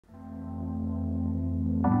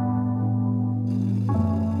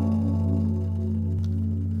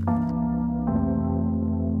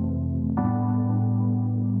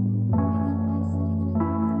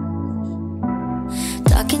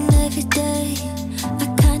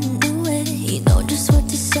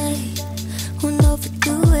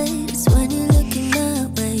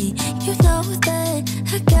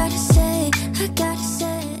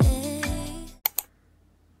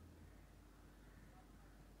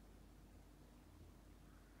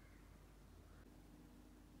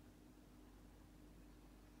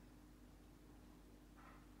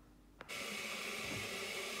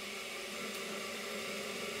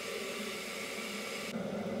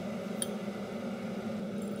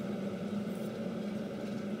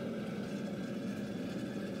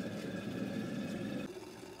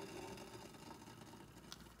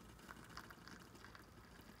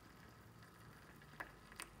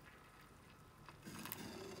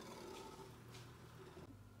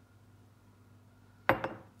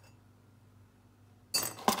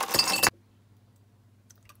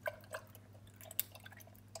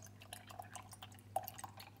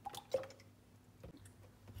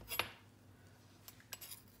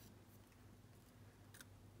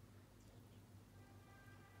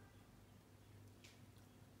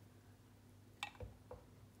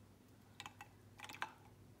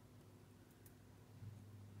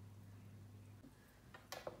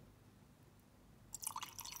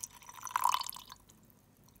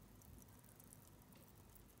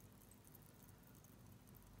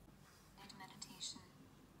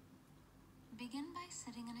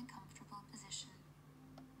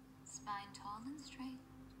spine tall and straight,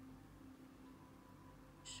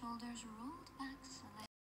 shoulders rolled back slightly.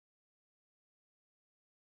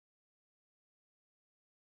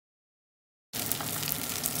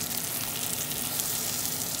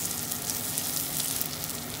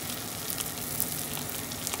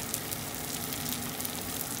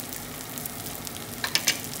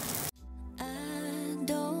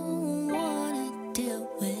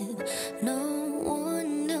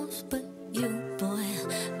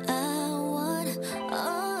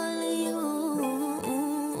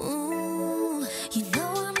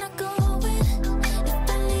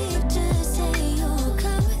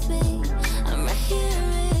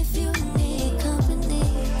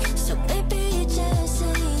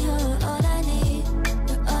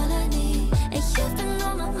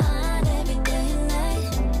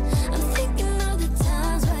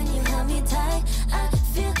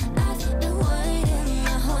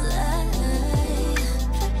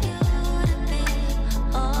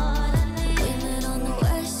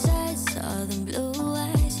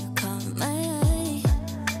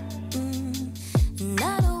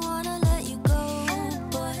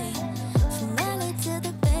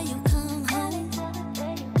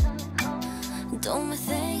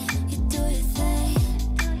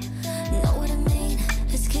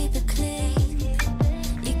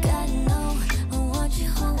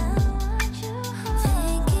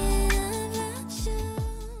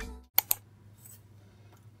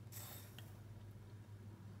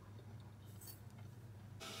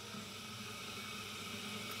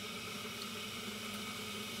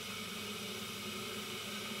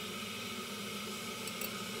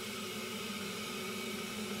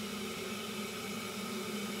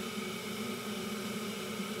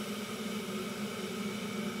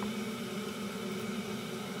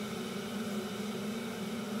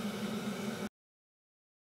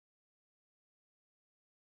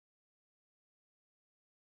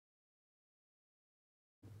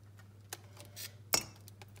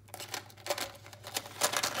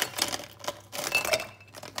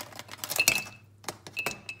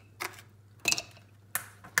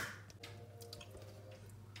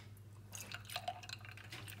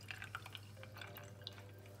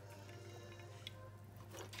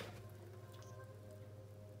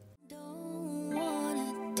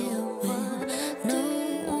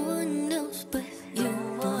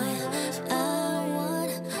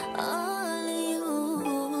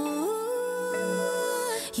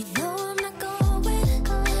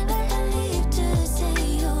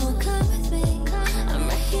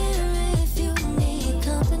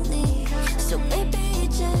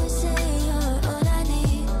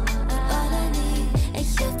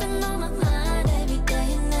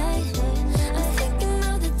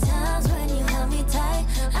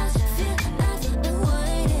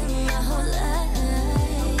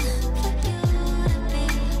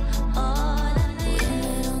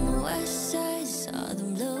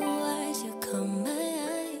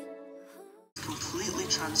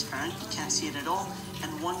 Transparent, you can't see it at all,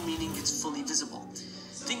 and 1 meaning it's fully visible.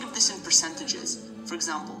 Think of this in percentages. For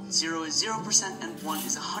example, 0 is 0% and 1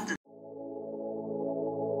 is 100%.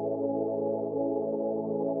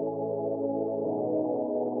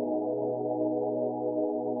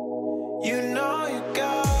 You know you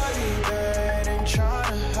got it bad and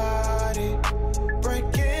trying to hide it.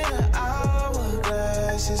 Breaking the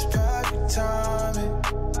hourglass is perfect timing.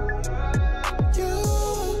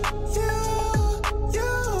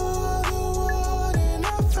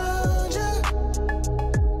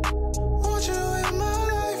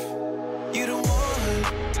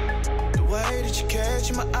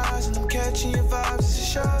 Catching my eyes and I'm catching your vibes as a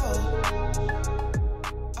show.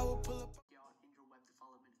 I will pull up in your web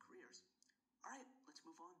development careers. Alright, let's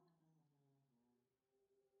move on.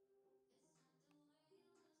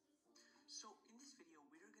 So in this video,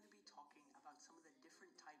 we're going to be talking about some of the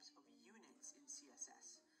different types of units in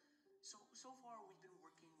CSS. So far we've been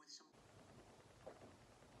working with some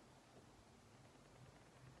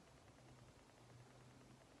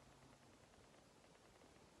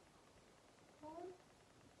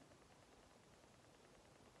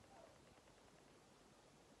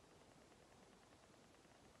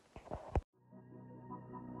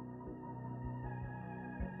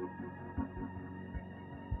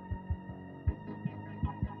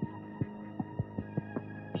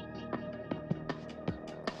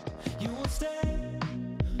you won't stay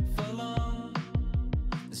for long.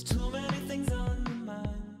 There's too many things on your mind.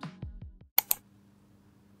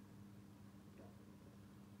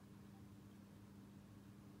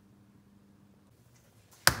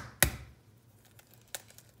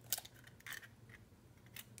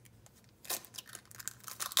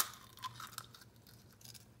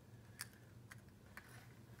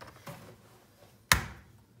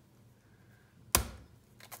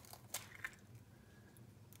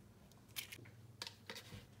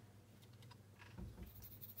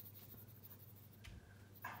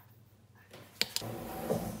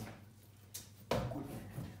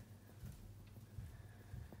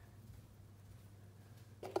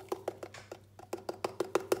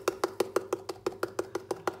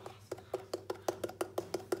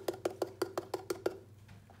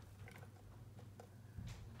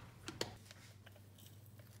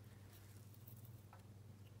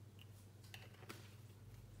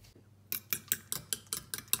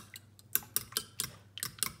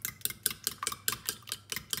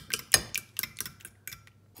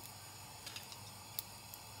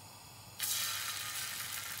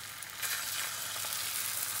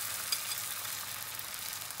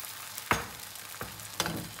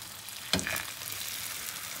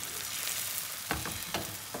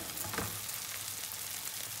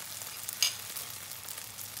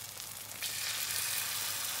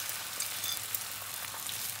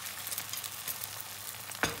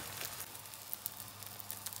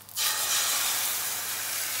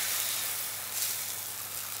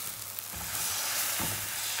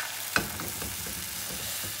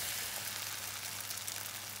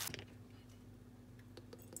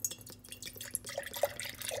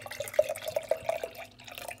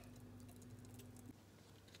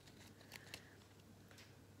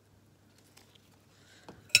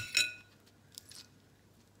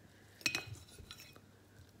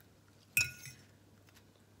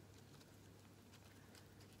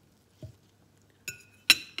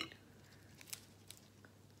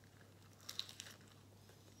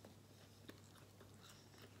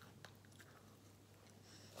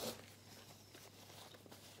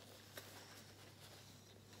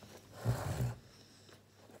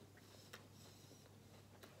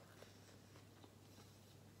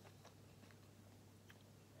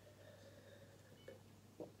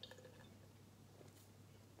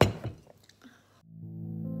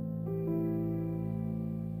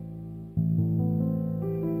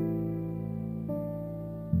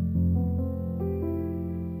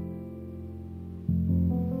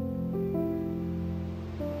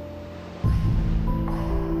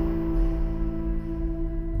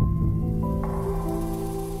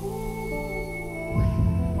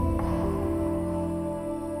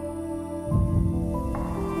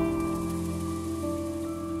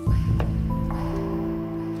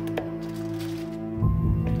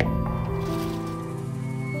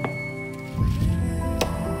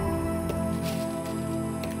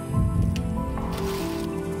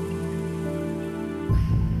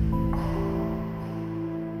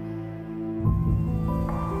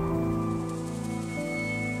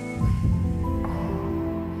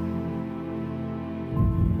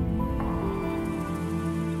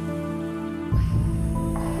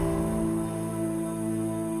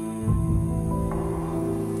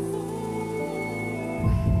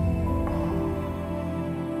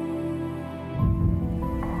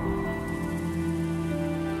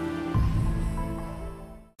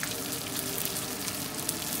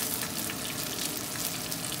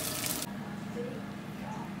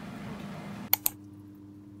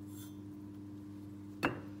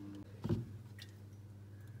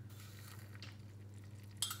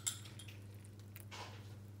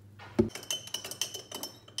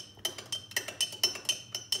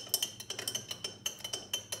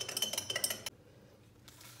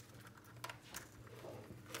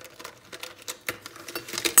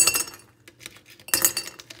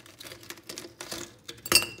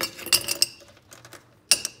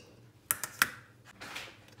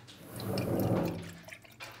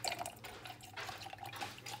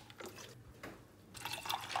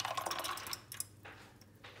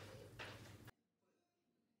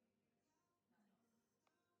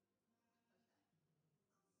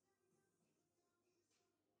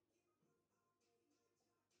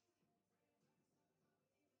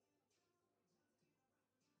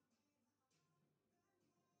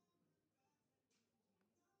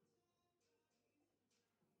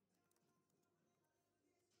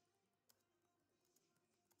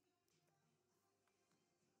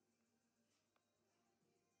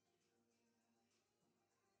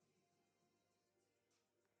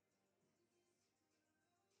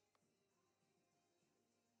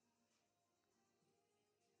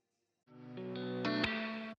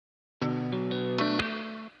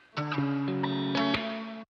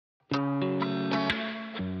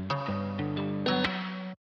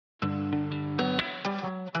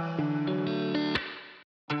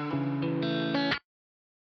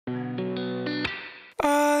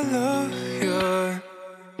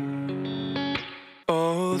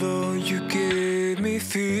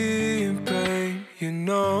 feeling pain, you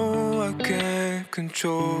know I can't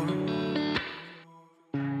control.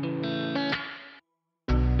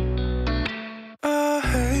 I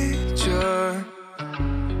hate you,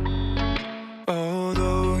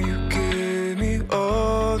 although you give me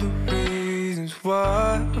all the reasons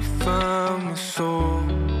why I found my soul.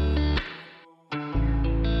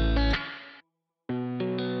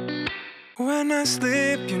 When I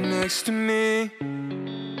sleep, you're next to me.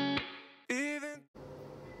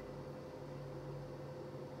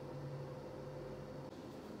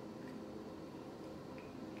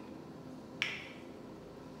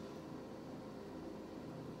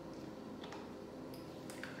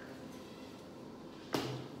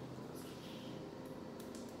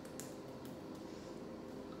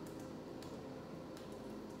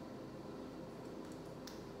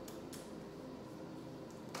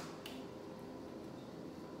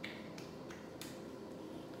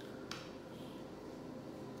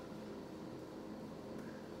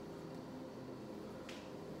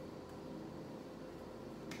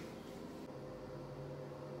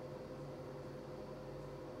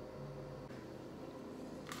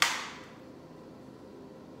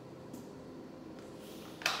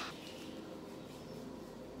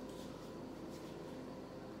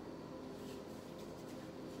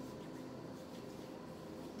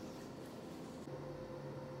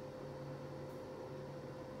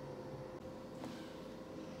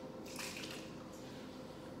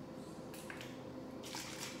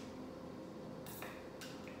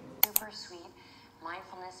 Super sweet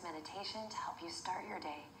mindfulness meditation to help you start your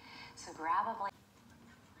day. So grab a blanket.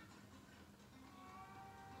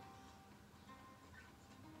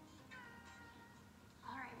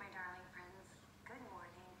 All right, my darling friends, good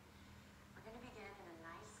morning. We're going to begin in a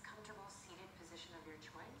nice, comfortable seated position of your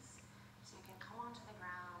choice. So you can come onto the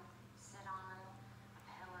ground, sit on a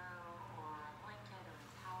pillow or a blanket or a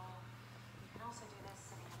towel. You can also do this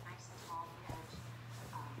sitting up nice and tall on the edge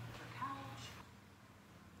of your couch.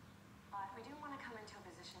 But we do want to come into a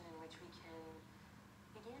position in which we can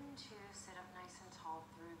begin to sit up nice and tall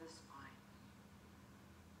through the spine.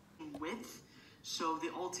 Width, so they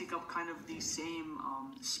all take up kind of the same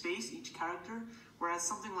space, each character, whereas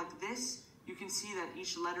something like this, you can see that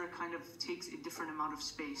each letter kind of takes a different amount of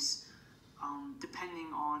space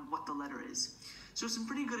depending on what the letter is. So some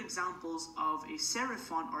pretty good examples of a serif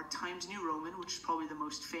font are Times New Roman, which is probably the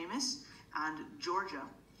most famous, and Georgia.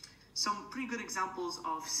 Some pretty good examples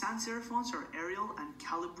of sans serif fonts are Arial and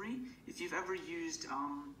Calibri. If you've ever used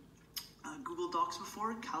Google Docs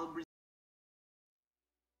before, Calibri.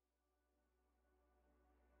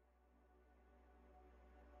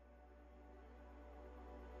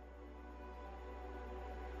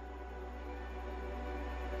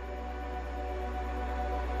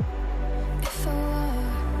 If I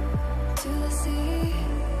walk to the sea,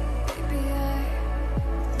 baby, I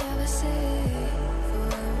never say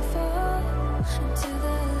forever into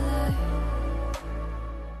the light.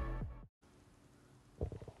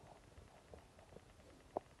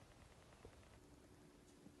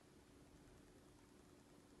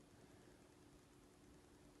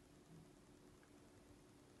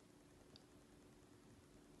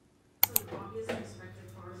 Obvious and expected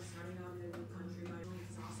part of starting out in a new country by being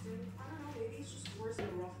exhausted. I don't know, maybe it's just worse than a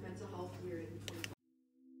rough mental health year in 2020.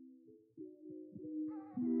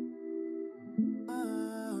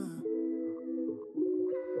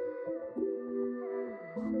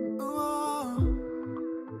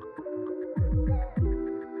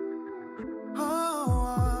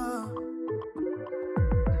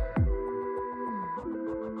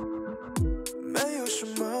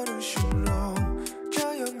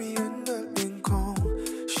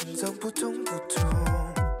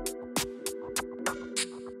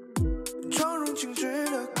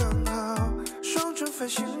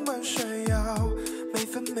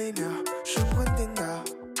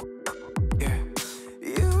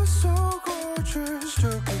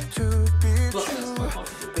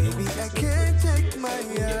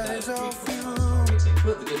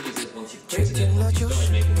 But the good news is once you've created it, once you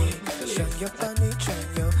started making money from affiliates, 想要把你占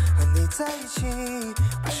有，和你在一起，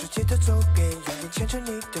把世界都走遍，永远牵着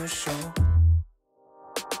你的手。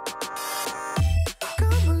干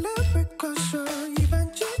嘛两杯挂手，一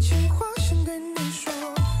般激情话想对你说，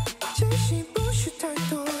间隙不许太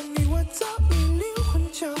多，你我早已灵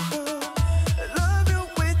魂交合。Love you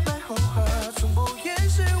with my whole heart，从不掩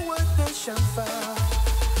饰我的想法，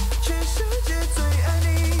全世界最爱你。